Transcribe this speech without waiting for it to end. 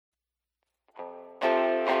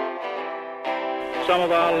some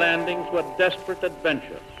of our landings were desperate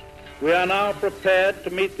adventures. We are now prepared to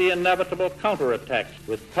meet the inevitable counterattacks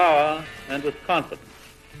with power and with confidence.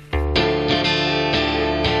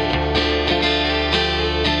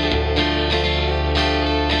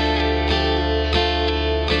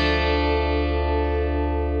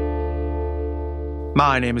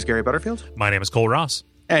 My name is Gary Butterfield. My name is Kole Ross.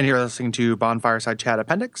 And you're listening to Bonfireside Chat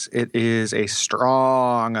Appendix. It is a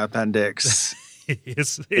strong appendix.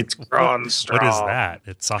 It's grown strong. What is that?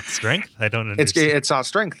 It's soft strength? I don't understand. It's soft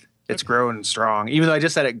strength. It's grown strong. Even though I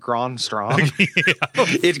just said it grown strong.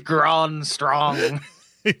 It's grown strong.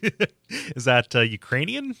 Is that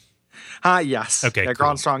Ukrainian? Yes. Okay, cool.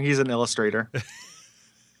 Grown strong. He's an illustrator.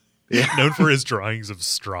 Yeah. Known for his drawings of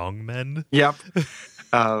strong men. Yep.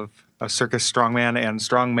 Of Circus Strongman and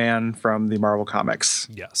Strongman from the Marvel Comics.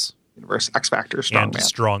 Yes. Universe. X Factor Strongman. And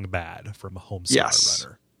Strong Bad from Homestar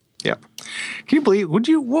Runner. Yep. Can you believe, what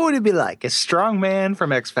would it be like? A strong man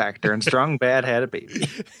from X Factor and Strong Bad had a baby.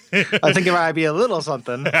 I think it might be a little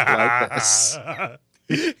something like this. I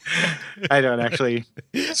don't actually.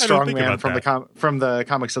 Strong man from the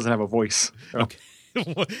comics doesn't have a voice. So. Okay.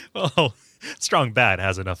 Well, Strong Bad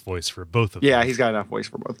has enough voice for both of them. Yeah, he's got enough voice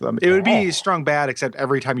for both of them. It would be Strong Bad, except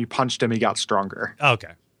every time you punched him, he got stronger.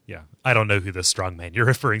 Okay. Yeah. I don't know who the strong man you're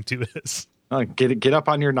referring to is. Get up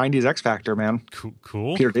on your 90s X Factor, man.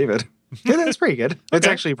 Cool. Peter David. Yeah, that's pretty good. It's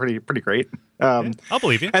actually pretty great. I'll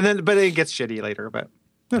believe you. But it gets shitty later, but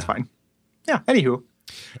that's fine. Yeah. Anywho,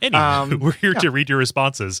 we're here to read your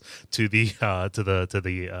responses to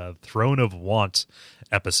the Throne of Want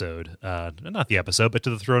episode. Not the episode, but to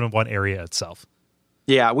the Throne of Want area itself.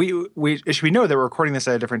 Yeah, we should we know that we're recording this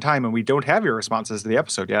at a different time, and we don't have your responses to the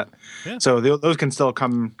episode yet. Yeah. So those can still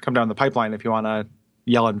come down the pipeline if you want to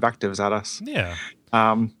yell invectives at us. Yeah.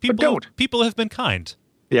 But don't. People have been kind.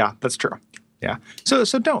 Yeah, that's true. Yeah. So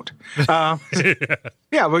don't. Yeah,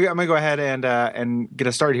 I'm gonna go ahead and get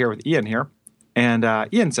us started here with Ian here. And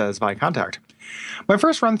Ian says by contact, my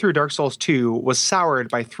first run through Dark Souls 2 was soured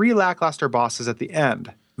by 3 lackluster bosses at the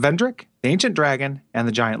end: Vendrick, the Ancient Dragon, and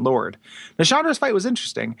the Giant Lord. Nashandra's fight was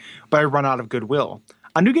interesting, but I run out of goodwill.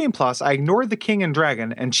 On New Game Plus, I ignored the King and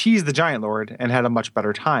Dragon and cheesed the Giant Lord and had a much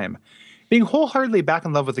better time. Being wholeheartedly back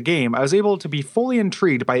in love with the game, I was able to be fully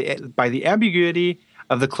intrigued by the ambiguity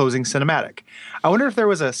of the closing cinematic. I wonder if there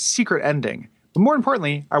was a secret ending. But more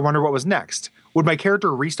importantly, I wonder what was next. Would my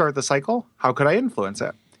character restart the cycle? How could I influence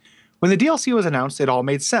it? When the DLC was announced, it all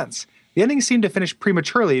made sense. The ending seemed to finish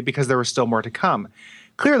prematurely because there was still more to come.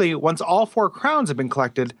 Clearly, once all 4 crowns had been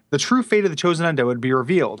collected, the true fate of the Chosen Endo would be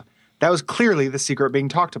revealed. That was clearly the secret being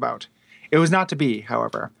talked about. It was not to be,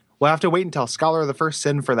 however. We'll have to wait until Scholar of the First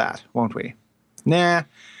Sin for that, won't we? Nah.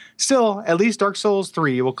 Still, at least Dark Souls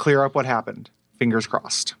 3 will clear up what happened. Fingers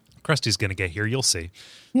crossed. Krusty's going to get here. You'll see.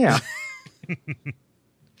 Yeah.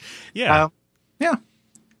 Yeah. Yeah.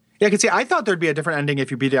 Yeah, I can see. I thought there'd be a different ending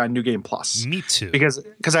if you beat it on New Game Plus. Me too.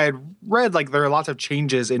 Because I had read there are lots of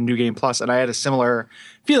changes in New Game Plus, and I had a similar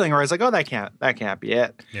feeling where I was like, oh, that can't be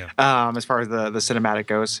it. Yeah. As far as the cinematic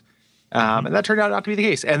goes. And that turned out not to be the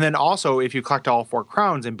case. And then also, if you collect all 4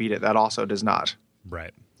 crowns and beat it, that also does not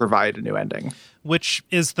provide a new ending. Which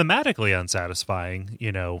is thematically unsatisfying,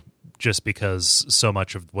 just because so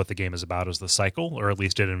much of what the game is about is the cycle, or at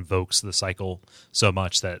least it invokes the cycle so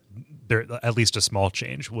much that there at least a small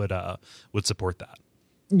change would support that.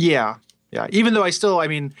 Yeah. Yeah. Even though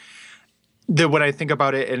when I think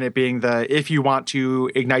about it and it being if you want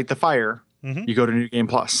to ignite the fire, you go to New Game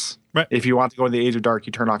Plus. Right. If you want to go in the Age of Dark,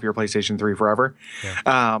 you turn off your PlayStation 3 forever.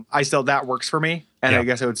 Yeah. That works for me, and I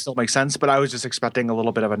guess it would still make sense, but I was just expecting a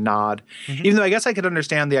little bit of a nod. Even though I guess I could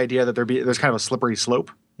understand the idea that there's kind of a slippery slope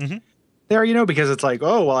there, because it's like,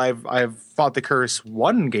 oh, well, I've fought the curse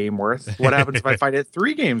 1 game worth. What happens if I fight it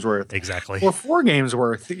 3 games worth? Exactly. Or 4 games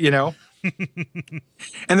worth,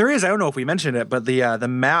 And there is, I don't know if we mentioned it, but the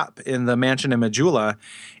map in the mansion in Majula,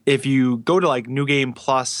 if you go to New Game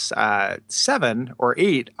Plus 7 or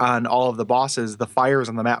 8 on all of the bosses, the fires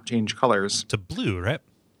on the map change colors. To blue, right?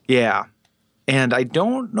 Yeah. And I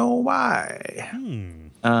don't know why.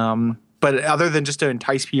 But other than just to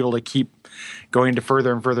entice people to keep going to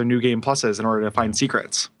further and further New Game Pluses in order to find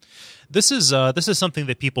secrets. This is something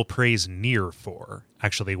that people praise Nier for,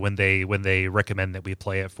 actually, when they recommend that we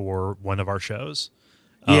play it for one of our shows.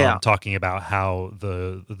 Talking about how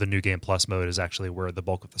the New Game Plus mode is actually where the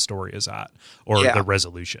bulk of the story is at, or the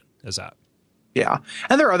resolution is at. Yeah.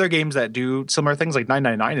 And there are other games that do similar things, like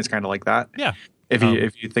 999 is kind of like that. Yeah. If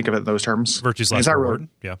you think of it in those terms. Virtue's Last Reward.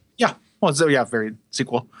 Yeah. Yeah. Well, so very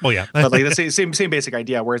sequel. Well, yeah. But the same basic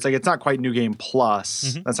idea where it's it's not quite New Game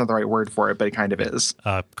Plus. That's not the right word for it, but it kind of is.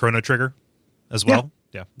 Chrono Trigger as well.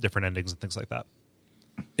 Yeah. Different endings and things like that.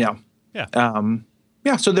 Yeah. Yeah.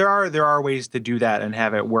 Yeah, so there are ways to do that and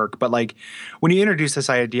have it work. But like when you introduce this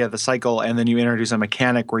idea of the cycle and then you introduce a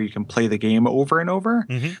mechanic where you can play the game over and over,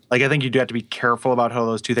 like I think you do have to be careful about how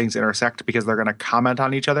those two things intersect because they're going to comment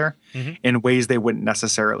on each other in ways they wouldn't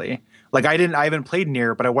necessarily. Like I haven't played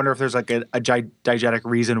Nier, but I wonder if there's like a diegetic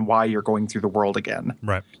reason why you're going through the world again.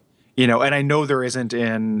 Right. You know, and I know there isn't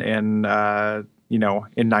in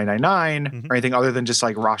 999 or anything other than just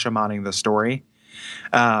like Rashomaning the story.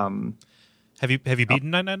 Have you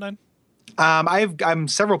beaten 999? I'm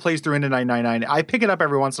several plays through into 999. I pick it up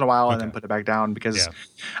every once in a while and then put it back down because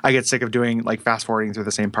I get sick of doing like fast forwarding through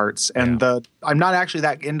the same parts. And I'm not actually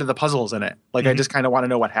that into the puzzles in it. Like I just kind of want to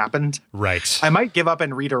know what happened. Right. I might give up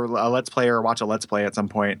and read a let's play or watch a let's play at some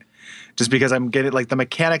point, just because I'm getting like the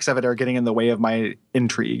mechanics of it are getting in the way of my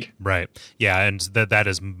intrigue. Right. Yeah, and that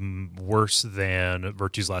is worse than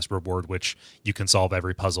Virtue's Last Reward, which you can solve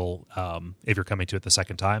every puzzle if you're coming to it the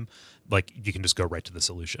second time. Like you can just go right to the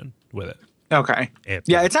solution with it. Okay. It's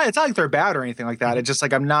not like they're bad or anything like that. It's just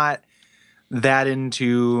like I'm not that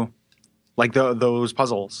into like those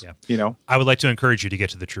puzzles. Yeah. You know, I would like to encourage you to get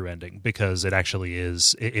to the true ending because it actually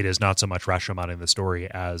is. It is not so much Rashomaning the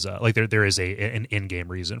story as like there is an in-game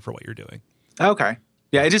reason for what you're doing. Okay.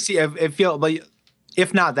 Yeah. It feels like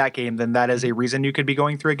if not that game, then that is a reason you could be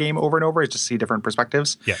going through a game over and over is just see different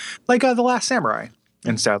perspectives. Yeah. Like The Last Samurai.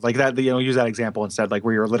 Instead, like that, use that example instead, like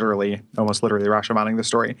where you're almost literally Rashomaning the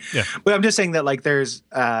story. Yeah. But I'm just saying that like there's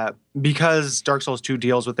because Dark Souls 2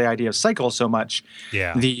 deals with the idea of cycle so much.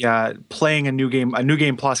 Yeah. The playing a new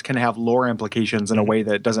game plus can have lore implications in a way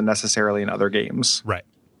that doesn't necessarily in other games. Right.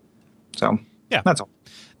 So yeah, that's all.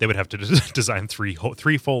 They would have to design three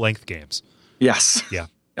full length games. Yes. Yeah.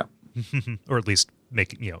 Or at least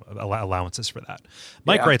make allowances for that.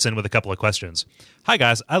 Mike writes in with a couple of questions. Hi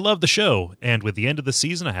guys, I love the show, and with the end of the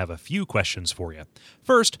season, I have a few questions for you.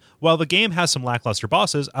 First, while the game has some lackluster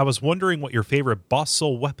bosses, I was wondering what your favorite boss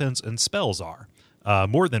soul weapons and spells are.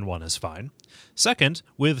 More than one is fine. Second,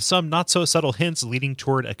 with some not so subtle hints leading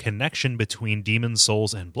toward a connection between Demon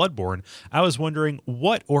Souls and Bloodborne, I was wondering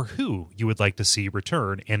what or who you would like to see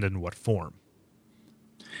return and in what form.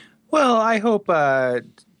 Well, I hope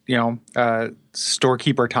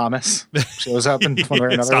storekeeper Thomas shows up in one way or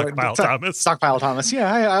another. Stockpile Thomas. Yeah,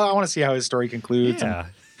 I want to see how his story concludes. Yeah.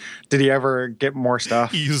 Did he ever get more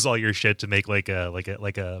stuff? He uses all your shit to make like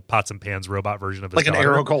a pots and pans robot version of his like daughter. An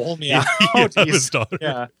arrow golem. Yeah. Oh, his daughter.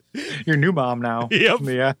 Yeah. Your new mom now. Yep.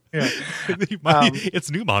 Yeah.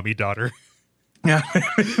 It's new mommy daughter. Yeah.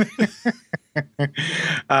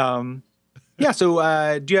 Yeah.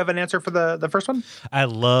 So, do you have an answer for the first one? I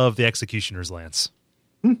love the Executioner's Lance.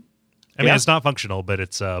 I mean, it's not functional, but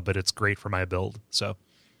it's great for my build. So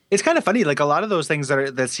it's kind of funny. Like a lot of those things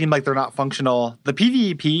that seem like they're not functional. The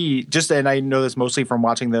PvP, and I know this mostly from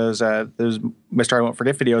watching those Mr. I Won't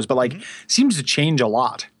Forget videos, but like seems to change a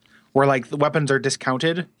lot. Where like the weapons are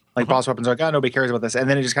discounted, like boss weapons are like, oh, nobody cares about this, and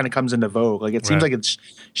then it just kind of comes into vogue. Like it seems like it's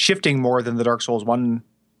shifting more than the Dark Souls 1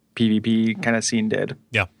 PvP kind of scene did.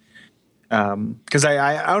 Yeah. Because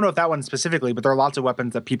I don't know if that one specifically, but there are lots of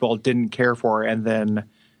weapons that people didn't care for, and then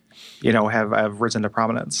have risen to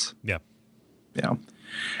prominence. Yeah.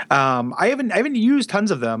 I haven't used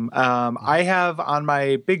tons of them. I have on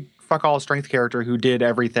my big fuck all strength character who did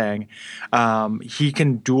everything. He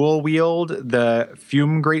can dual wield the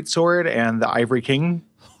Fume Greatsword and the Ivory King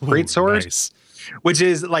Greatsword. Nice. Which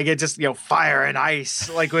is like it just fire and ice.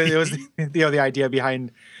 Like it was the idea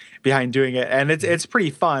behind doing it, and it's pretty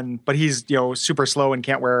fun. But he's super slow and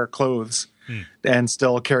can't wear clothes and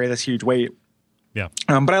still carry this huge weight. Yeah.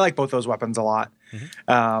 But I like both those weapons a lot.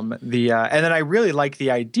 And then I really like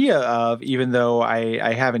the idea of, even though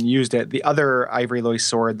I haven't used it, the other Ivory Lois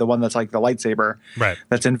sword, the one that's like the lightsaber, right?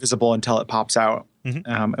 That's invisible until it pops out.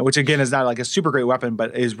 Which again is not like a super great weapon,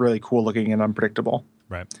 but is really cool looking and unpredictable.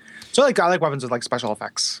 Right. So I like weapons with like special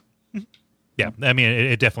effects. Yeah. I mean,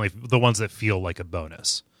 it definitely, the ones that feel like a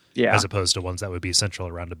bonus. Yeah. As opposed to ones that would be central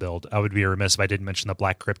around a build. I would be remiss if I didn't mention the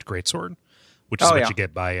Black Crypt Greatsword, which is what you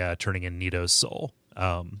get by turning in Nito's soul.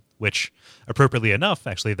 Which, appropriately enough,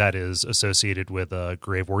 actually, that is associated with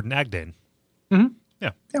Grave Warden Agdane.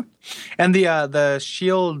 Yeah. And the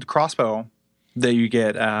shield crossbow that you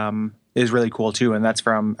get is really cool too, and that's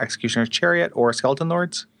from Executioner's Chariot or Skeleton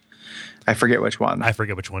Lords. I forget which one. I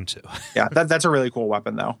forget which one too. Yeah, that's a really cool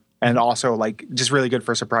weapon though, and also like just really good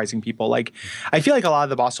for surprising people. Like, I feel like a lot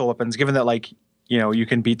of the boss soul weapons, given that like you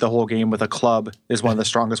can beat the whole game with a club is one of the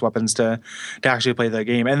strongest weapons to actually play the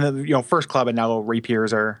game. And the first club and now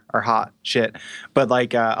rapiers are hot shit. But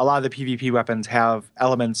like a lot of the PvP weapons have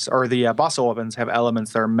elements, or the boss weapons have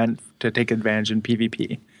elements that are meant to take advantage in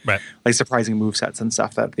PvP. Right. Like surprising movesets and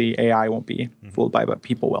stuff that the AI won't be fooled by, but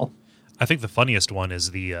people will. I think the funniest one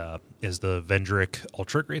is the Vendrick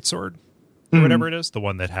Ultra Greatsword, or whatever it is, the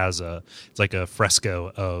one that has it's like a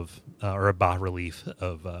fresco of or a bas relief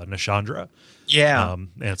of Nashandra. Yeah, and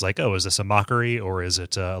it's like, oh, is this a mockery or is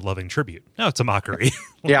it a loving tribute? No, it's a mockery.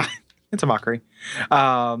 Yeah, it's a mockery.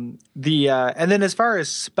 And then as far as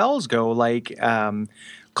spells go, like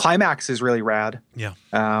Climax is really rad. Yeah.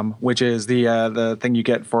 Which is the thing you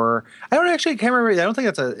get for, I can't remember. I don't think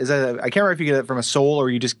I can't remember if you get it from a soul or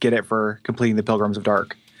you just get it for completing the Pilgrims of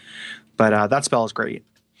Dark. But that spell is great.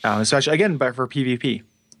 Especially again, but for PvP.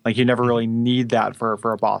 Like you never really need that for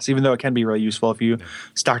a boss, even though it can be really useful if you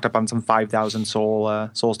stocked up on some 5,000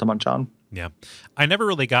 souls to munch on. Yeah. I never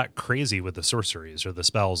really got crazy with the sorceries or the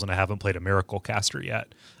spells, and I haven't played a Miracle Caster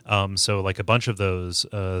yet. So like a bunch of those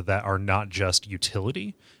that are not just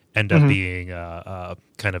utility end up being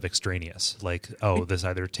kind of extraneous. Like, oh, this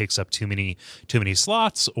either takes up too many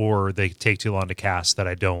slots or they take too long to cast that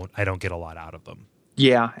I don't get a lot out of them.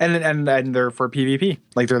 Yeah, and they're for PvP.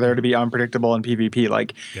 Like they're there to be unpredictable in PvP.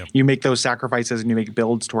 Like you make those sacrifices and you make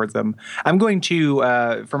builds towards them. I'm going to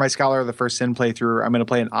for my Scholar of the First Sin playthrough, I'm going to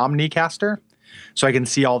play an Omnicaster, so I can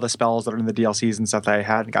see all the spells that are in the DLCs and stuff that I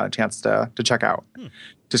hadn't got a chance to check out.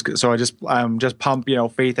 So I just pump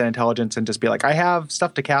faith and intelligence and just be like, I have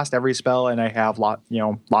stuff to cast every spell and I have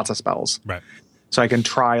lots of spells. Right. So I can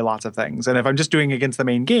try lots of things. And if I'm just doing against the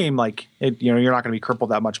main game, like you're not going to be crippled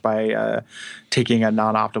that much by taking a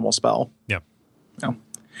non-optimal spell. Yeah. No.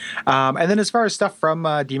 And then as far as stuff from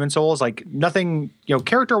Demon Souls, like nothing,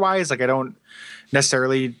 character-wise, like I don't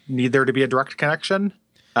necessarily need there to be a direct connection.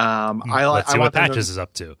 Let's see what Patches is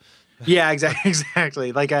up to. Yeah,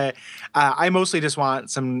 exactly. Like I mostly just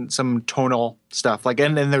want some tonal stuff. Like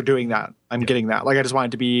and they're doing that. I'm getting that. Like I just want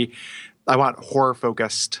it to be. I want horror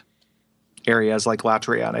focused areas like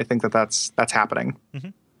Latria, and I think that's happening. Mm-hmm.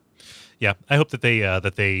 Yeah, I hope that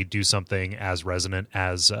they do something as resonant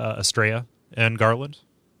as Estrella and Garland.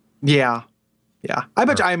 Yeah. I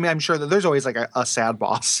bet I'm sure that there's always like a sad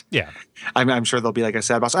boss. Yeah, I'm sure there'll be like a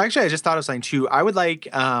sad boss. Actually, I just thought of something too. I would like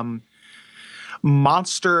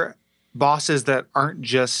monster bosses that aren't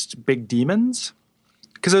just big demons,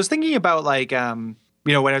 because I was thinking about like when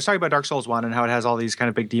I was talking about Dark Souls 1 and how it has all these kind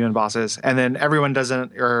of big demon bosses, and then everyone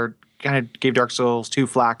doesn't or kind of gave Dark Souls 2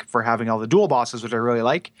 flack for having all the dual bosses, which I really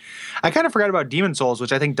like. I kind of forgot about Demon Souls,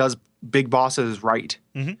 which I think does big bosses right.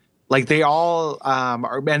 Mm-hmm. Like they all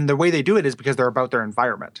are, and the way they do it is because they're about their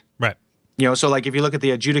environment. Right. So like if you look at the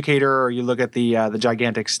Adjudicator or you look at the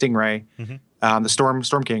gigantic Stingray, the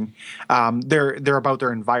Storm King, they're about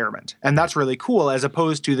their environment, and that's really cool. As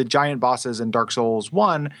opposed to the giant bosses in Dark Souls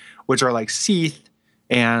 1, which are like Seath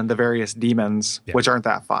and the various demons, which aren't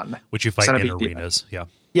that fun. Which you fight in arenas. Demon.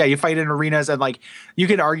 Yeah, you fight in arenas, and like you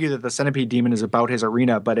could argue that the Centipede Demon is about his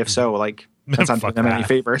arena, but if so, like that's not doing them any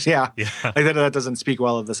favors. Yeah. Like that doesn't speak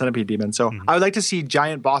well of the Centipede Demon. So I would like to see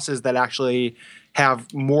giant bosses that actually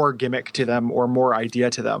have more gimmick to them or more idea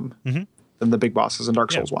to them than the big bosses in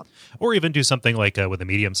Dark Souls 1. Or even do something like with a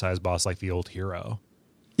medium-sized boss like the old hero.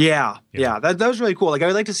 Yeah. That was really cool. Like I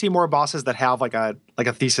would like to see more bosses that have like a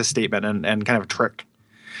thesis statement and kind of a trick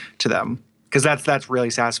to them. Because that's really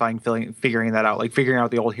satisfying figuring that out. Like figuring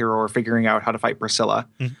out the old hero or figuring out how to fight Priscilla.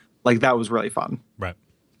 Like that was really fun. Right.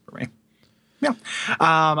 For me. Yeah.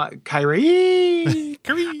 Kyrie.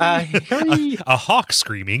 Kyrie. A hawk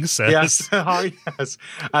screaming says. Yes. Yes.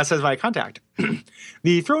 Says by contact.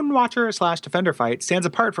 The Throne Watcher / Defender fight stands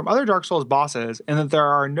apart from other Dark Souls bosses in that there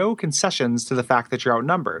are no concessions to the fact that you're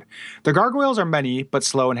outnumbered. The gargoyles are many, but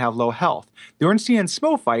slow and have low health. The Ornstein and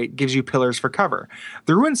Smo fight gives you pillars for cover.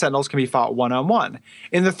 The Ruin Sentinels can be fought one-on-one.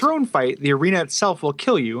 In the Throne fight, the arena itself will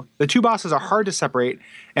kill you. The two bosses are hard to separate,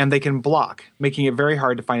 and they can block, making it very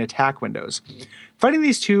hard to find attack windows. Fighting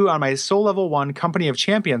these two on my Soul Level 1 Company of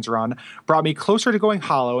Champions run brought me closer to going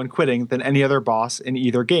hollow and quitting than any other boss in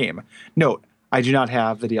either game. Note, I do not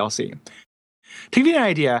have the DLC. To give you an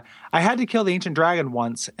idea, I had to kill the Ancient Dragon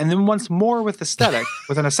once, and then once more with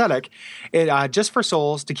an ascetic, just for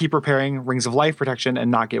souls to keep repairing Rings of Life protection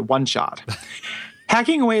and not get one-shot.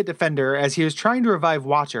 Hacking away at Defender as he was trying to revive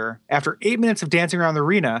Watcher, after 8 minutes of dancing around the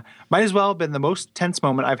arena, might as well have been the most tense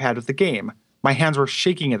moment I've had with the game. My hands were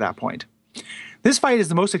shaking at that point. This fight is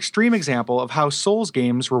the most extreme example of how Souls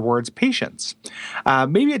games rewards patience.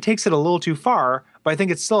 Maybe it takes it a little too far, but I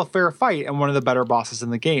think it's still a fair fight and one of the better bosses in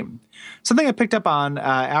the game. Something I picked up on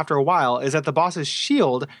after a while is that the boss's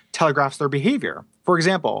shield telegraphs their behavior. For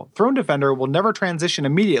example, Throne Defender will never transition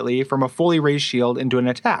immediately from a fully raised shield into an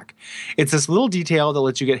attack. It's this little detail that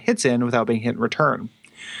lets you get hits in without being hit in return.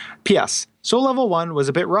 P.S. Soul Level 1 was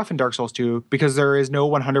a bit rough in Dark Souls 2 because there is no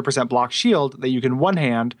 100% block shield that you can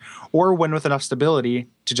one-hand or win with enough stability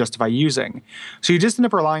to justify using. So you just end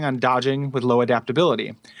up relying on dodging with low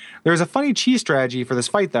adaptability. There's a funny cheese strategy for this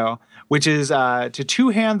fight, though, which is to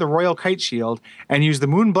two-hand the Royal Kite Shield and use the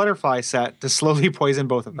Moon Butterfly set to slowly poison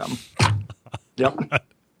both of them. Yep.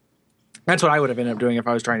 That's what I would have ended up doing if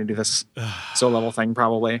I was trying to do this Soul Level thing,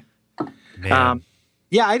 probably. Man.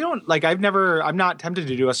 Yeah, I'm not tempted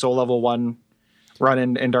to do a Soul Level 1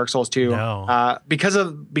 run in Dark Souls 2 because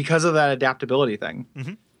of that adaptability thing.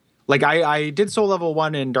 Mm-hmm. Like I did Soul Level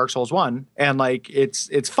 1 in Dark Souls 1 and like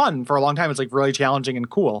it's fun for a long time. It's like really challenging and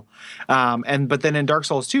cool. But then in Dark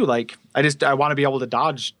Souls 2, like I want to be able to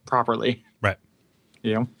dodge properly. Right.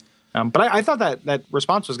 You know. But I thought that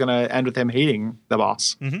response was going to end with him hating the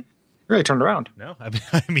boss. Mm-hmm. It really turned around. No,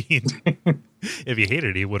 I mean if he hated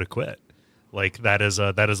it, he would have quit. Like that is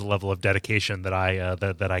a level of dedication that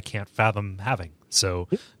I can't fathom having. So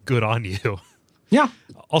good on you. Yeah.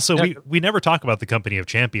 Also, we never talk about the Company of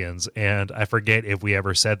Champions, and I forget if we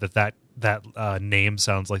ever said that name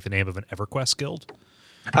sounds like the name of an EverQuest guild.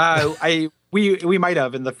 We might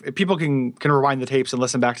have, and the people can rewind the tapes and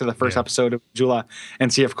listen back to the first episode of Jula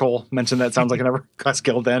and see if Kole mentioned that sounds like an EverQuest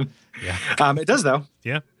guild. Then, it does though.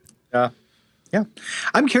 Yeah. Yeah.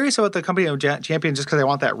 I'm curious about the Company of Champions just because I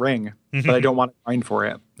want that ring, but I don't want to grind for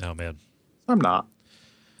it. Oh, man. I'm not.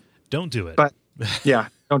 Don't do it. But, yeah,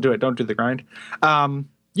 don't do it. Don't do the grind.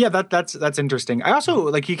 That's interesting. I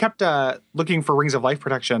also, he kept looking for Rings of Life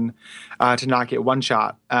Protection to not get one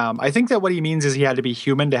shot. I think that what he means is he had to be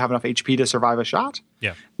human to have enough HP to survive a shot.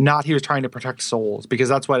 Yeah. Not he was trying to protect souls, because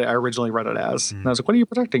that's what I originally read it as. And I was like, what are you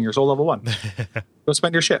protecting? You're Soul Level 1. Go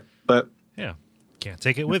spend your shit. But yeah, can't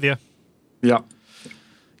take it with you. Yeah.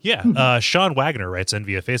 Yeah. Sean Wagner writes in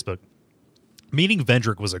via Facebook, meeting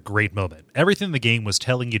Vendrick was a great moment. Everything the game was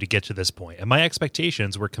telling you to get to this point, and my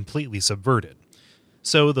expectations were completely subverted.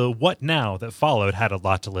 So the what now that followed had a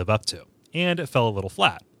lot to live up to, and it fell a little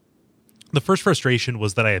flat. The first frustration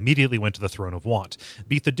was that I immediately went to the Throne of Want,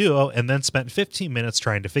 beat the duo, and then spent 15 minutes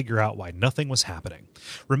trying to figure out why nothing was happening.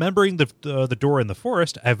 Remembering the door in the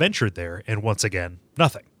forest, I ventured there, and once again,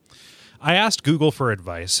 nothing. I asked Google for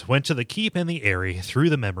advice, went to the Keep and the Eyrie,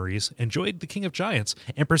 through the memories, enjoyed the King of Giants,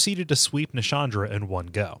 and proceeded to sweep Nishandra in one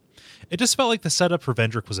go. It just felt like the setup for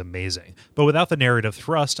Vendrick was amazing, but without the narrative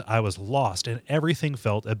thrust, I was lost, and everything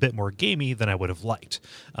felt a bit more gamey than I would have liked,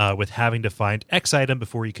 with having to find X item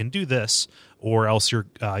before you can do this, or else you'll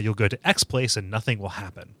go to X place and nothing will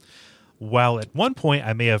happen. While at one point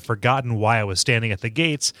I may have forgotten why I was standing at the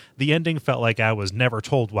gates, the ending felt like I was never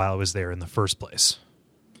told why I was there in the first place.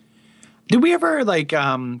 Did we ever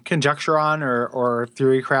conjecture on or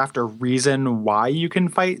theorycraft a reason why you can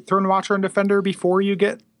fight Throne Watcher and Defender before you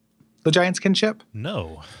get the Giant's Kinship?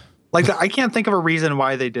 No. I can't think of a reason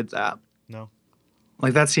why they did that. No.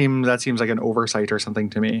 That seems like an oversight or something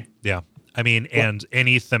to me. Yeah. I mean, and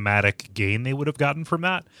any thematic gain they would have gotten from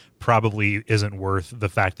that probably isn't worth the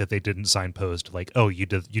fact that they didn't signpost you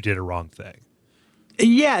did a wrong thing.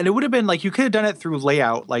 Yeah, and it would have been you could have done it through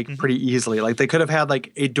layout pretty easily. They could have had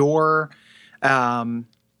a door in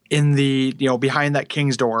the behind that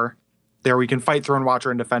king's door there we can fight Throne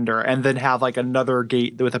Watcher and Defender, and then have another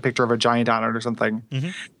gate with a picture of a giant on it or something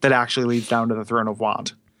that actually leads down to the Throne of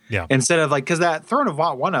Want. Yeah. Instead of because that Throne of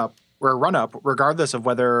Want run up, regardless of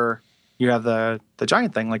whether you have the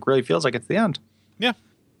giant thing, really feels like it's the end. Yeah.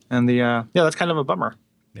 And that's kind of a bummer.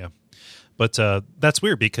 Yeah. But that's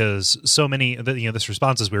weird because so many, this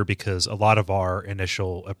response is weird because a lot of our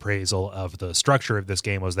initial appraisal of the structure of this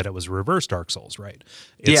game was that it was reverse Dark Souls, right?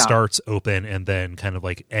 It starts open and then kind of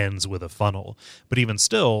ends with a funnel. But even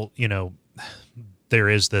still, there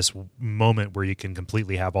is this moment where you can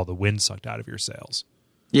completely have all the wind sucked out of your sails.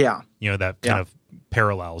 Yeah. That kind of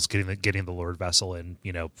parallels getting the Lord Vessel and,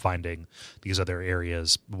 finding these other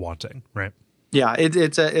areas wanting, right? Yeah,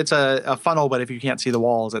 it's a funnel, but if you can't see the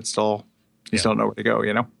walls, it's still... You still don't know where to go,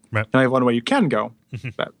 Right. And I have one way you can go.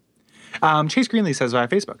 But Chase Greenlee says via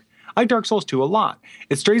Facebook, I like Dark Souls 2 a lot.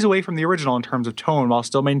 It strays away from the original in terms of tone while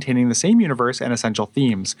still maintaining the same universe and essential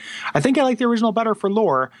themes. I think I like the original better for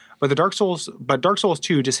lore, but Dark Souls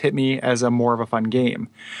 2 just hit me as a more of a fun game.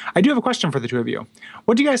 I do have a question for the two of you.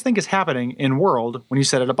 What do you guys think is happening in world when you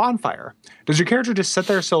sit at a bonfire? Does your character just sit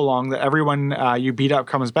there so long that everyone you beat up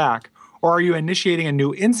comes back? Or are you initiating a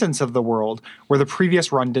new instance of the world where the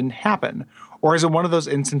previous run didn't happen? Or is it one of those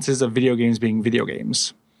instances of video games being video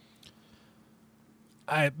games?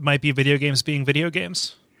 It might be video games being video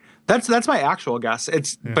games. That's my actual guess.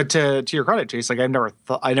 But to your credit, Chase, like I never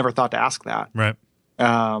thought to ask that. Right.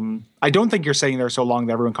 I don't think you're saying there so long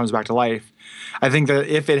that everyone comes back to life. I think that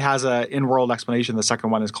if it has a in-world explanation, the second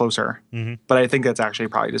one is closer. Mm-hmm. But I think that's actually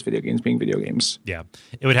probably just video games being video games. Yeah,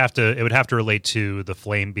 it would have to relate to the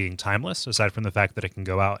flame being timeless. Aside from the fact that it can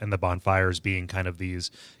go out and the bonfires being kind of these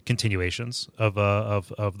continuations of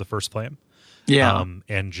the first flame. Yeah,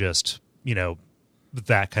 and just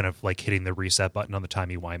that kind of like hitting the reset button on the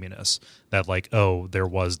timey-wiminess that like, oh, there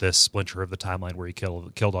was this splinter of the timeline where he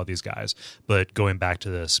killed all these guys, but going back to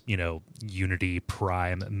this, Unity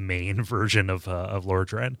Prime main version of Lord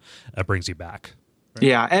Dren brings you back. Right?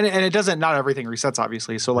 Yeah. And it doesn't, not everything resets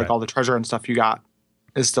obviously. So like all the treasure and stuff you got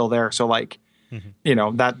is still there. So like,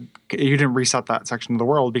 that you didn't reset that section of the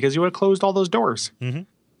world because you would have closed all those doors. Mm-hmm.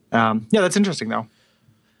 Yeah, that's interesting though.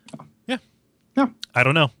 Yeah. Yeah. I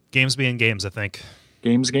don't know. Games being games, I think.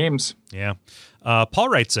 Games. Yeah. Paul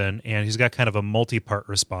writes in, and he's got kind of a multi-part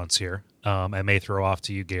response here. I may throw off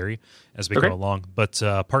to you, Gary, as we go along. But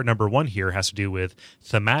part number 1 here has to do with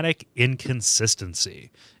thematic inconsistency.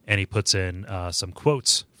 And he puts in some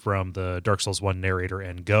quotes from the Dark Souls 1 narrator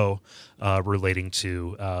and Go relating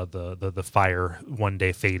to the fire one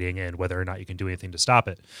day fading and whether or not you can do anything to stop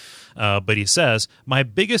it. But he says, my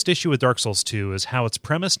biggest issue with Dark Souls 2 is how its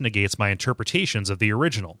premise negates my interpretations of the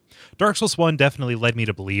original. Dark Souls 1 definitely led me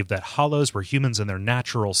to believe that hollows were humans in their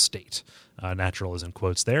natural state. Natural is in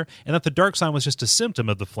quotes there, and that the dark sign was just a symptom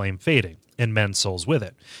of the flame fading, and men's souls with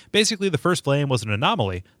it. Basically, the first flame was an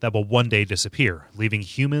anomaly that will one day disappear, leaving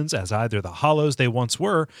humans as either the hollows they once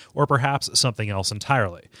were, or perhaps something else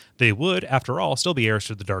entirely. They would, after all, still be heirs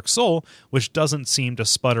to the dark soul, which doesn't seem to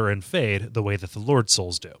sputter and fade the way that the Lord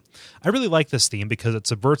souls do. I really like this theme because it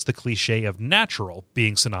subverts the cliche of natural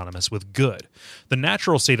being synonymous with good. The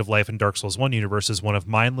natural state of life in Dark Souls 1 universe is one of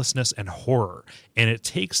mindlessness and horror, and it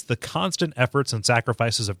takes the constant efforts and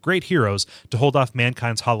sacrifices of great heroes to hold off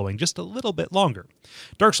mankind's hollowing just a little bit longer.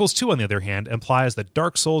 Dark Souls 2, on the other hand, implies that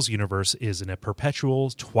Dark Souls universe is in a perpetual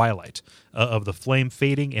twilight of the flame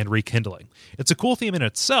fading and rekindling. It's a cool theme in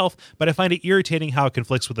itself, but I find it irritating how it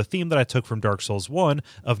conflicts with the theme that I took from Dark Souls 1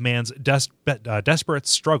 of man's desperate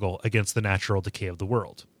struggle against the natural decay of the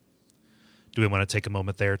world. Do we want to take a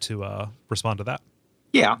moment there to respond to that?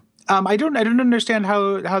 Yeah. I don't understand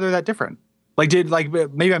how they're that different.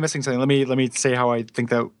 Maybe I'm missing something. Let me say how I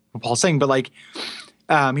think that what Paul's saying, but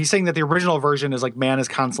he's saying that the original version is like man is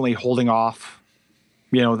constantly holding off,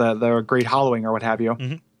 the great hollowing or what have you.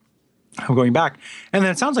 Mm-hmm. I'm going back. And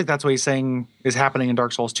then it sounds like that's what he's saying is happening in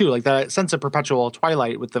Dark Souls 2, like that sense of perpetual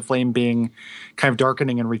twilight with the flame being kind of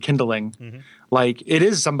darkening and rekindling. Mm-hmm. Like it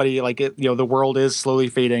is somebody like it, the world is slowly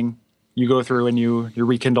fading. You go through and you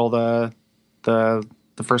rekindle the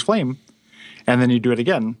first flame and then you do it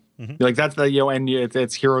again. Mm-hmm. Like that's and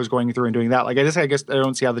it's heroes going through and doing that. Like I guess I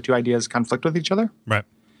don't see how the two ideas conflict with each other. Right.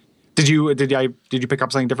 Did you pick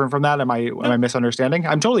up something different from that? Am I misunderstanding?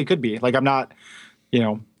 I'm totally could be. Like I'm not,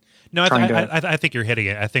 No, I think you're hitting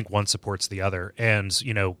it. I think one supports the other. And,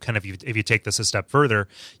 kind of if you take this a step further,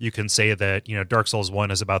 you can say that, Dark Souls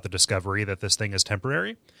 1 is about the discovery that this thing is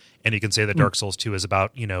temporary. And you can say that Dark Souls 2 is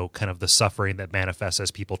about, kind of the suffering that manifests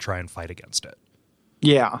as people try and fight against it.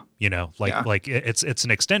 Yeah. Like it's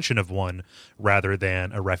an extension of one rather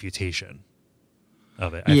than a refutation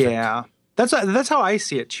of it. I think. That's how I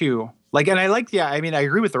see it too. Like, and I like I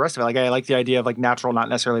agree with the rest of it. Like, I like the idea of like natural not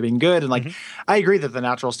necessarily being good. And like, I agree that the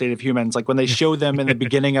natural state of humans, like when they show them in the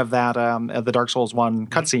beginning of that, of the Dark Souls 1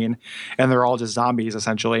 cutscene, and they're all just zombies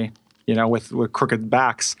essentially, with crooked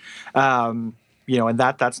backs, and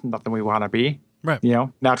that's nothing we want to be, right?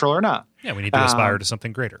 Natural or not. Yeah. We need to aspire to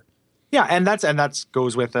something greater. Yeah, and that's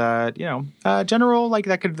goes with general like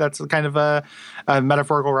that's kind of a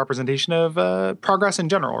metaphorical representation of progress in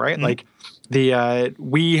general, right? Mm-hmm. Like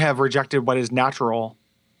we have rejected what is natural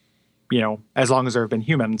as long as there have been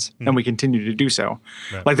humans, and we continue to do so.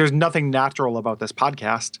 Right. Like, there's nothing natural about this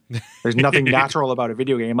podcast. There's nothing natural about a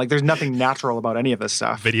video game. Like, there's nothing natural about any of this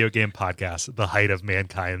stuff. Video game podcast, the height of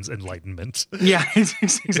mankind's enlightenment. Yeah,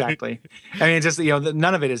 exactly. I mean, it's just,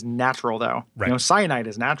 none of it is natural, though. Right. Cyanide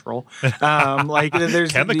is natural. Like,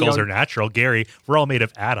 there's chemicals are natural. Gary, we're all made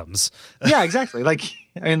of atoms. Yeah, exactly. Like,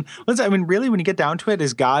 really, when you get down to it,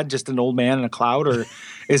 is God just an old man in a cloud, or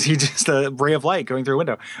is he just a ray of light going through a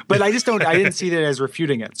window? But I didn't see that as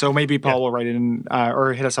refuting it. So maybe Paul will write it in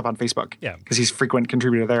or hit us up on Facebook. Yeah. Because he's a frequent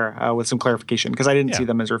contributor there with some clarification, because I didn't see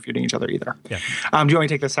them as refuting each other either. Yeah. Do you want me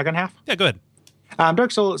to take the second half? Yeah, go ahead.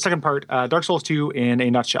 Dark Souls, second part, Dark Souls 2 in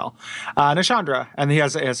a nutshell. Nashandra, and he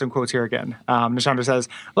has some quotes here again. Nashandra says,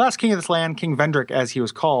 "The last king of this land, King Vendrick, as he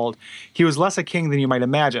was called, he was less a king than you might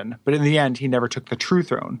imagine, but in the end, he never took the true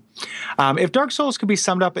throne. If Dark Souls could be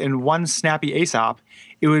summed up in one snappy Aesop,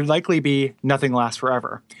 it would likely be nothing lasts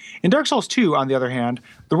forever. In Dark Souls 2, on the other hand,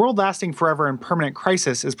 the world lasting forever in permanent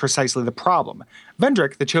crisis is precisely the problem.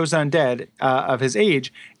 Vendrick, the chosen undead of his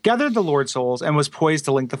age, gathered the Lord Souls and was poised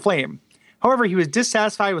to link the flame. However, he was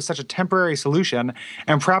dissatisfied with such a temporary solution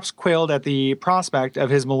and perhaps quailed at the prospect of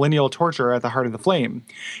his millennial torture at the heart of the flame.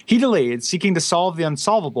 He delayed, seeking to solve the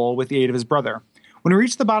unsolvable with the aid of his brother. When we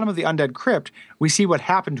reach the bottom of the undead crypt, we see what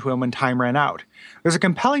happened to him when time ran out. There's a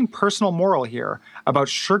compelling personal moral here about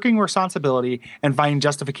shirking responsibility and finding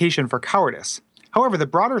justification for cowardice. However, the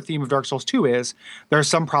broader theme of Dark Souls 2 is there are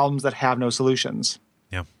some problems that have no solutions."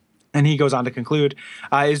 Yeah. And he goes on to conclude,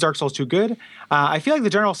 is Dark Souls 2 good? I feel like the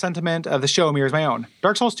general sentiment of the show mirrors my own.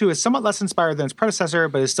 Dark Souls 2 is somewhat less inspired than its predecessor,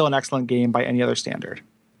 but is still an excellent game by any other standard.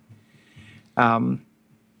 And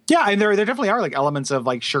there definitely are like elements of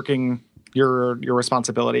like shirking your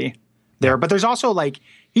responsibility there. But there's also like,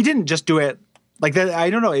 he didn't just do it like that. I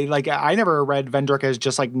don't know. Like, I never read Vendrick as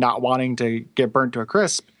just like not wanting to get burnt to a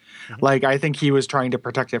crisp. Mm-hmm. Like, I think he was trying to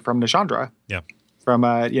protect it from Nashandra. Yeah. From,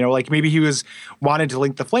 like maybe he was wanted to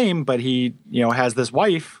link the flame, but he, has this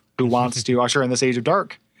wife who wants to usher in this age of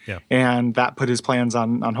dark. Yeah. And that put his plans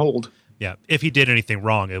on hold. Yeah. If he did anything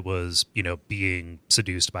wrong, it was, being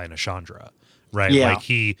seduced by Nashandra, right? Yeah. Like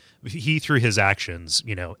he through his actions,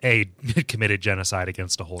 A, committed genocide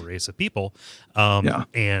against a whole race of people.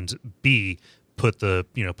 And B, put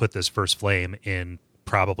this first flame in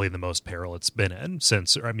probably the most peril it's been in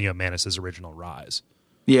since, Manus's original rise.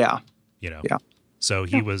 Yeah. Yeah. So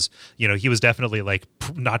he was, he was definitely like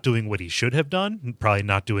not doing what he should have done, probably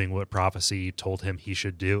not doing what prophecy told him he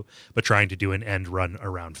should do, but trying to do an end run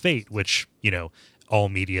around fate, which, all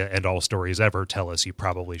media and all stories ever tell us you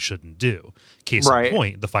probably shouldn't do. Case in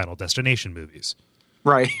point, the Final Destination movies.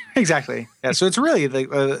 Right. Exactly. Yeah. So it's really there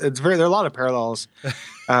are a lot of parallels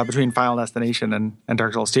between Final Destination and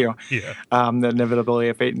Dark Souls 2. Yeah. The inevitability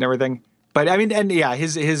of fate and everything. But I mean,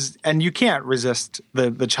 his and you can't resist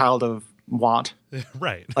the child of want.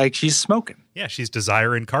 Right. Like, she's smoking. Yeah, she's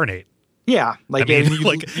desire incarnate. Yeah. Like, I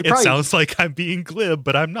mean, it sounds like I'm being glib,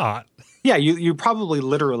 but I'm not. Yeah, you probably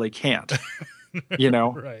literally can't.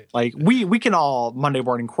 Right. Like, we can all Monday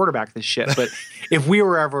morning quarterback this shit, but if we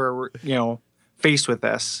were ever, faced with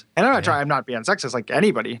this, and I'm not being sexist, like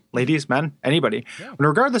anybody, ladies, men, anybody, and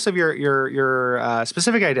regardless of your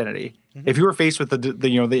specific identity, if you were faced with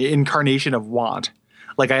the incarnation of want,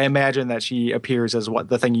 like, I imagine that she appears as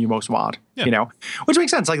the thing you most want, which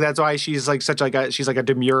makes sense. Like, that's why she's like she's like a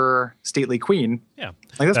demure, stately queen. Yeah.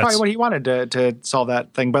 Like, that's probably what he wanted to solve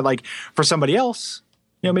that thing. But like, for somebody else,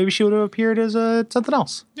 maybe she would have appeared as something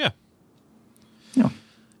else. Yeah.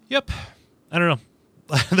 Yep. I don't know.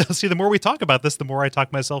 See, the more we talk about this, the more I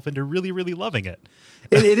talk myself into really, really loving it.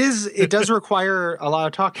 It does require a lot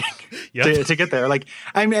of talking to get there. Like,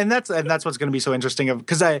 I mean, and that's what's going to be so interesting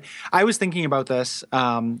because I was thinking about this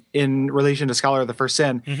in relation to Scholar of the First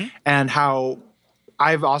Sin and how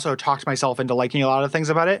I've also talked myself into liking a lot of things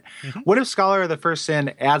about it. Mm-hmm. What if Scholar of the First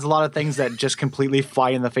Sin adds a lot of things that just completely fly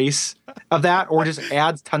in the face of that, or just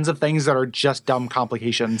adds tons of things that are just dumb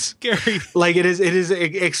complications? Gary. Like, it is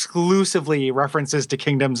exclusively references to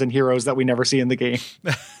kingdoms and heroes that we never see in the game.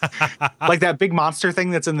 Like, that big monster thing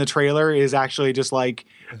that's in the trailer is actually just like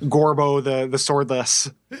Gorbo the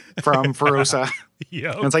swordless from Ferosa.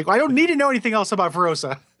 Yep. And it's like, I don't need to know anything else about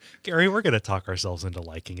Ferosa. Gary, we're going to talk ourselves into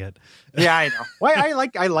liking it. Yeah, I know. Well,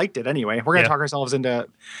 I liked it anyway. We're going to talk ourselves into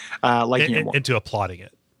liking it more. Into applauding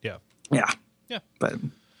it. Yeah. Yeah. Yeah. But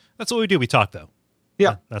that's what we do. We talk, though.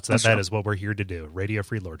 Yeah. That is what we're here to do. Radio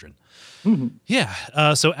Free Lordran. Mm-hmm.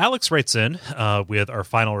 Yeah. So Alex writes in with our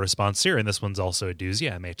final response here, and this one's also a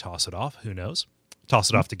doozy. I may toss it off. Who knows?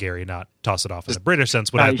 Toss it off to Gary, not toss it off in a British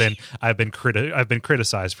sense. When I've been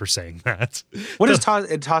criticized for saying that. What does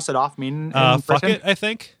toss it off mean? Fuck it, I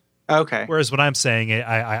think. Okay. Whereas when I'm saying it,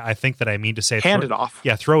 I think that I mean to say hand it off.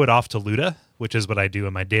 Yeah, throw it off to Luda, which is what I do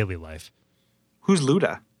in my daily life. Who's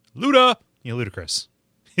Luda? Luda, Ludacris.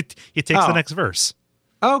 He takes the next verse.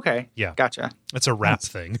 Oh, okay. Yeah. Gotcha. It's a rap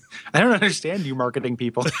thing. I don't understand you marketing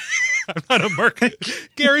people. I'm not a market.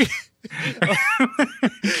 Gary,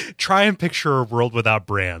 try and picture a world without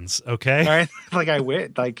brands, okay? All right.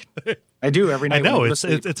 Like I do every night. I know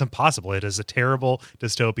it's impossible. It is a terrible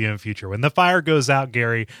dystopian future. When the fire goes out,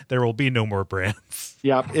 Gary, there will be no more brands.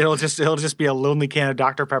 Yeah, it'll just be a lonely can of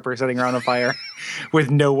Dr. Pepper sitting around a fire with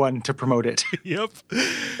no one to promote it. Yep.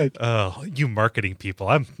 Oh, you marketing people!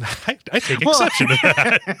 I take exception to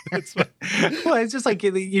that. It's just like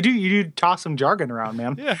you do toss some jargon around,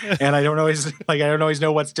 man. Yeah. And I don't always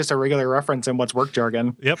know what's just a regular reference and what's work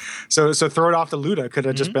jargon. Yep. So throw it off to Luda could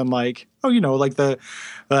have just been like, like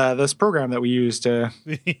this program that we use to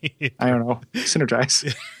I don't know,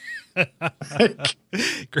 synergize.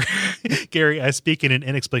 Gary, I speak in an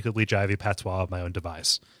inexplicably jivey patois of my own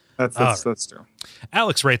device. That's true.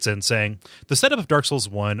 Alex writes in saying, the setup of Dark Souls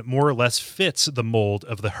 1 more or less fits the mold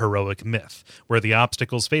of the heroic myth, where the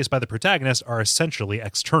obstacles faced by the protagonist are essentially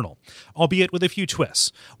external, albeit with a few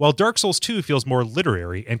twists, while Dark Souls 2 feels more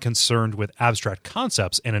literary and concerned with abstract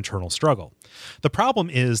concepts and internal struggle. The problem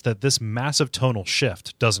is that this massive tonal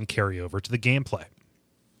shift doesn't carry over to the gameplay.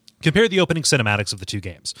 Compare the opening cinematics of the two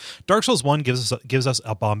games. Dark Souls 1 gives us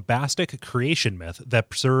a bombastic creation myth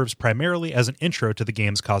that serves primarily as an intro to the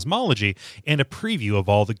game's cosmology and a preview of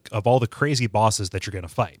all the crazy bosses that you're going to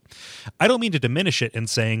fight. I don't mean to diminish it in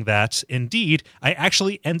saying that, indeed, I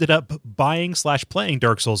actually ended up buying/playing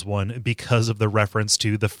Dark Souls 1 because of the reference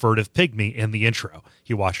to the furtive pygmy in the intro.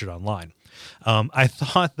 You watched it online. I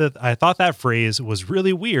thought that phrase was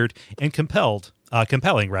really weird and compelling,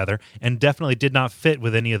 and definitely did not fit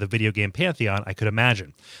with any of the video game pantheon I could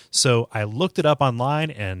imagine. So I looked it up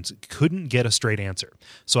online and couldn't get a straight answer.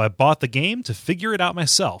 So I bought the game to figure it out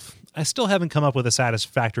myself. I still haven't come up with a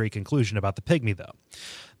satisfactory conclusion about the pygmy, though.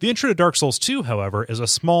 The intro to Dark Souls 2, however, is a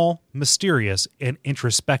small, mysterious, and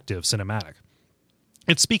introspective cinematic.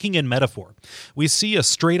 It's speaking in metaphor. We see a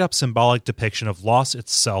straight-up symbolic depiction of loss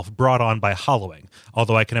itself brought on by hollowing,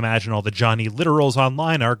 although I can imagine all the Johnny Literals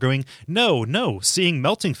online arguing, no, seeing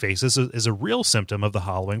melting faces is a real symptom of the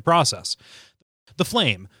hollowing process. The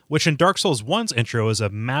flame, which in Dark Souls 1's intro is a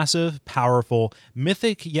massive, powerful,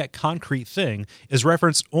 mythic yet concrete thing, is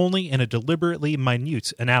referenced only in a deliberately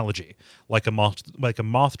minute analogy. Like a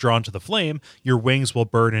moth drawn to the flame, your wings will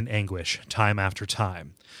burn in anguish, time after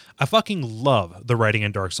time. I fucking love the writing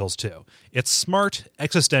in Dark Souls 2. It's smart,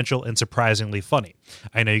 existential, and surprisingly funny.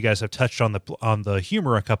 I know you guys have touched on the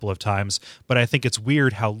humor a couple of times, but I think it's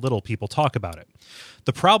weird how little people talk about it.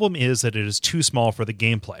 The problem is that it is too small for the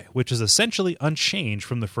gameplay, which is essentially unchanged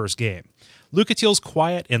from the first game. Lucatiel's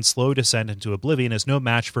quiet and slow descent into oblivion is no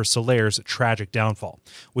match for Solaire's tragic downfall,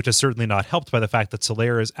 which is certainly not helped by the fact that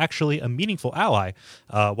Solaire is actually a meaningful ally,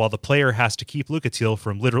 while the player has to keep Lucatiel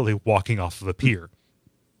from literally walking off of a pier.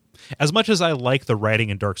 As much as I like the writing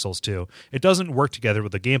in Dark Souls 2, it doesn't work together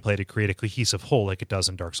with the gameplay to create a cohesive whole like it does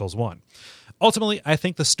in Dark Souls 1. Ultimately, I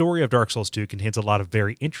think the story of Dark Souls 2 contains a lot of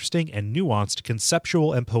very interesting and nuanced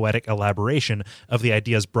conceptual and poetic elaboration of the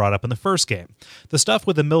ideas brought up in the first game. The stuff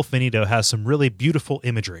with the Milfinito has some really beautiful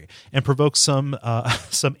imagery and provokes some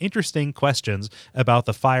interesting questions about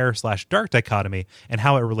the fire/dark dichotomy and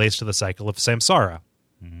how it relates to the cycle of samsara.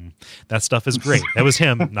 That stuff is great. That was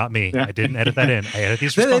him, not me. Yeah. I didn't edit that in. I edited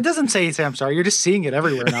these. It doesn't say samsara. You're just seeing it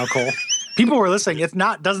everywhere now, Cole. People were listening.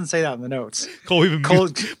 Doesn't say that in the notes. Cole,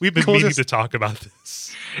 we've been meaning to talk about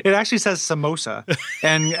this. It actually says samosa,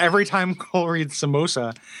 and every time Cole reads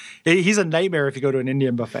samosa, he's a nightmare if you go to an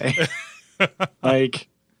Indian buffet. Like.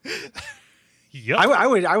 Yep.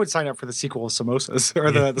 I would sign up for the sequel of samosas or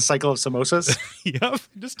the cycle of samosas. Yep.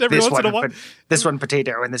 Just every once in a while. This one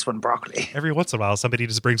potato and this one broccoli. Every once in a while, somebody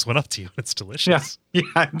just brings one up to you. It's delicious. Yeah,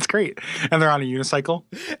 it's great. And they're on a unicycle.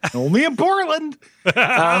 Only in Portland.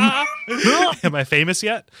 Am I famous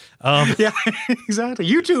yet? Yeah, exactly.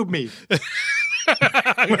 YouTube me.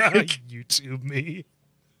 YouTube me.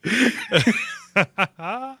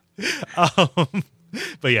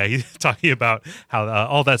 But yeah, he's talking about how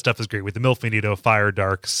all that stuff is great with the Milfinito, Fire,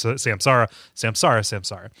 Dark, Samsara.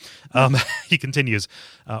 He continues,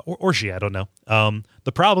 or she, I don't know.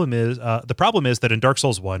 The problem is that in Dark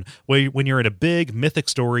Souls 1, when you're in a big mythic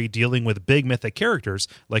story dealing with big mythic characters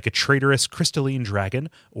like a traitorous crystalline dragon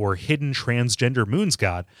or hidden transgender moon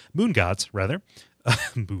gods,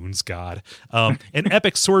 Moon's God. An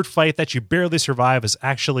epic sword fight that you barely survive is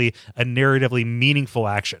actually a narratively meaningful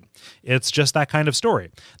action. It's just that kind of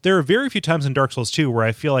story. There are very few times in Dark Souls 2 where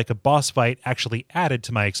I feel like a boss fight actually added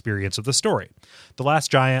to my experience of the story. The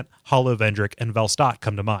Last Giant, Hollow Vendrick, and Velstadt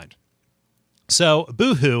come to mind. So,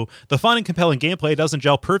 boo-hoo, the fun and compelling gameplay doesn't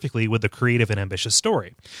gel perfectly with the creative and ambitious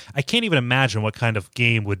story. I can't even imagine what kind of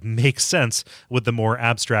game would make sense with the more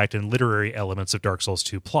abstract and literary elements of Dark Souls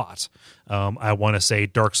 2 plot. I want to say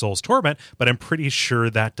Dark Souls Torment, but I'm pretty sure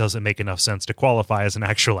that doesn't make enough sense to qualify as an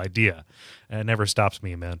actual idea. It never stops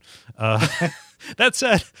me, man. That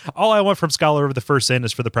said, all I want from Scholar of the First Sin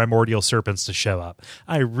is for the primordial serpents to show up.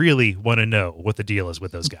 I really want to know what the deal is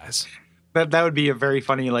with those guys. That would be a very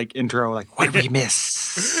funny intro. What did we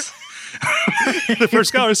miss? The First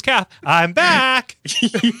Scholar's cap. I'm back.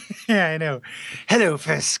 Yeah, I know. Hello,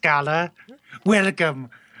 First Scholar. Welcome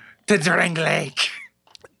to Drang Lake.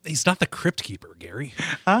 He's not the Crypt Keeper, Gary.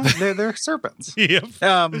 They're serpents. Yep.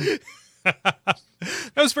 That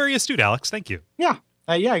was very astute, Alex. Thank you. Yeah.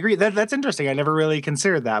 Yeah, I agree. That's interesting. I never really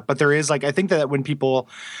considered that. But there is, I think that when people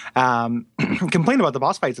complain about the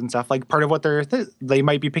boss fights and stuff, part of what they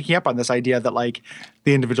might be picking up on this idea that,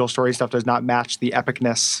 the individual story stuff does not match the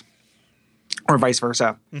epicness or vice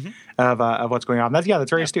versa of what's going on. That's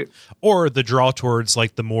very astute. Or the draw towards,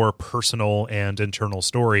 the more personal and internal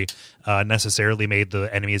story necessarily made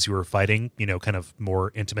the enemies you were fighting, kind of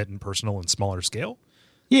more intimate and personal and smaller scale.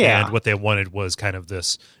 Yeah. And what they wanted was kind of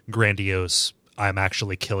this grandiose, I'm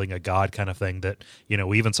actually killing a god kind of thing that,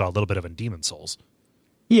 we even saw a little bit of in Demon Souls.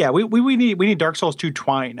 Yeah, we need Dark Souls 2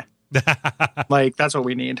 Twine. That's what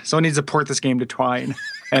we need. Someone needs to port this game to Twine,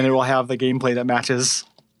 and it will have the gameplay that matches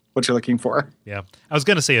what you're looking for. Yeah. I was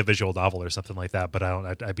going to say a visual novel or something like that, but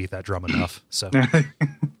I beat that drum enough. So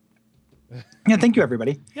yeah, thank you,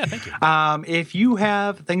 everybody. Yeah, thank you. If you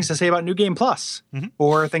have things to say about New Game Plus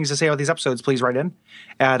or things to say about these episodes, please write in.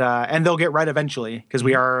 And they'll get read eventually because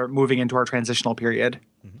we are moving into our transitional period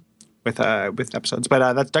with episodes.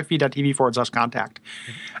 But that's duckfeed.tv/contact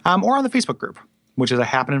or on the Facebook group, which is a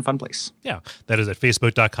happening fun place. Yeah, that is at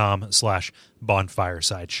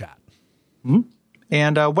facebook.com/bonfiresidechat.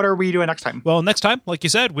 And what are we doing next time? Well, next time, like you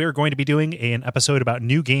said, we're going to be doing an episode about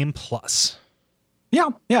New Game Plus.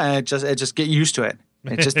 Yeah. Just get used to it.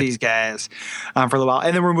 It's just these guys for a little while.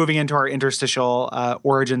 And then we're moving into our interstitial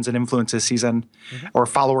origins and influences season or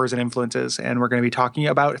followers and influences. And we're going to be talking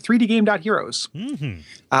about 3dgame.heroes,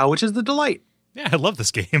 which is the delight. Yeah, I love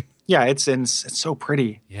this game. Yeah, it's so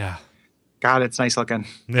pretty. Yeah. God, it's nice looking.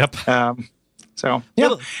 Yep. So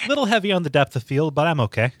yeah, little heavy on the depth of field, but I'm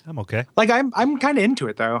okay. I'm I'm kind of into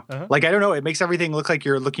it though. I don't know. It makes everything look like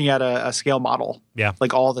you're looking at a scale model. Yeah,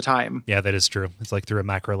 all the time. Yeah, that is true. It's through a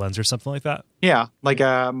macro lens or something like that. Yeah,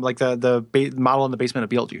 the model in the basement of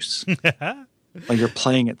Beetlejuice. You're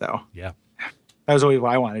playing it though. Yeah, that was always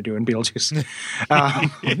what I wanted to do in Beetlejuice.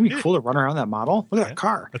 It'd be cool to run around that model. Look at that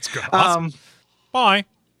car. That's good. Awesome. Bye.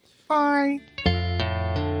 Bye.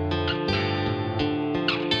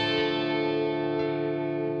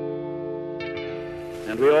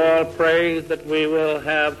 And we all pray that we will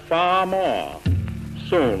have far more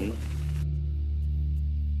soon